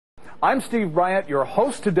I'm Steve Bryant, your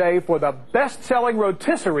host today for the best-selling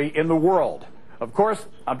rotisserie in the world. Of course,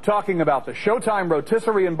 I'm talking about the Showtime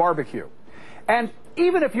Rotisserie and Barbecue. And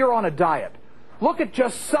even if you're on a diet, look at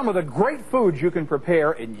just some of the great foods you can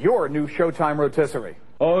prepare in your new Showtime Rotisserie.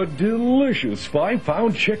 A delicious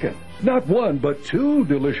 5-pound chicken. Not one, but 2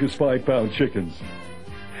 delicious 5-pound chickens.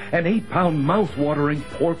 An 8-pound mouth-watering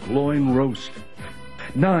pork loin roast.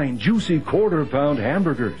 9 juicy 1/4-pound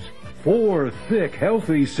hamburgers. 4 thick,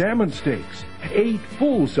 healthy salmon steaks. 8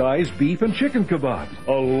 full-size beef and chicken kebabs.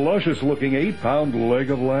 A luscious-looking 8-pound leg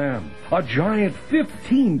of lamb. A giant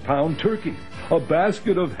 15-pound turkey. A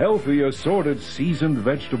basket of healthy, assorted, seasoned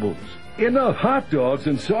vegetables. Enough hot dogs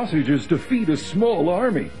and sausages to feed a small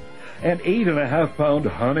army. An 8.5-pound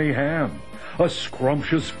honey ham. A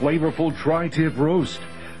scrumptious, flavorful tri-tip roast.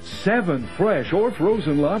 7 fresh or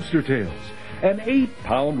frozen lobster tails. An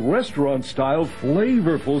 8-pound restaurant-style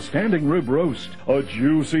flavorful standing rib roast, a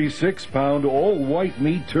juicy 6-pound all-white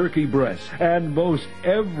meat turkey breast, and most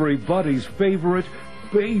everybody's favorite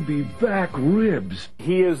baby back ribs.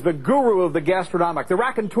 He is the guru of the gastronomic, the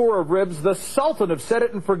raconteur of ribs, the sultan of set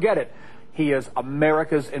it and forget it. He is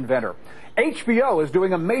America's inventor. HBO is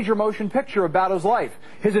doing a major motion picture about his life.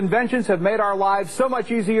 His inventions have made our lives so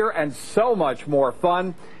much easier and so much more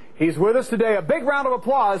fun. He's with us today. A big round of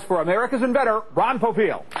applause for America's inventor, Ron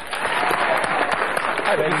Popeil.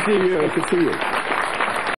 Hi, nice to see you. Nice to see you.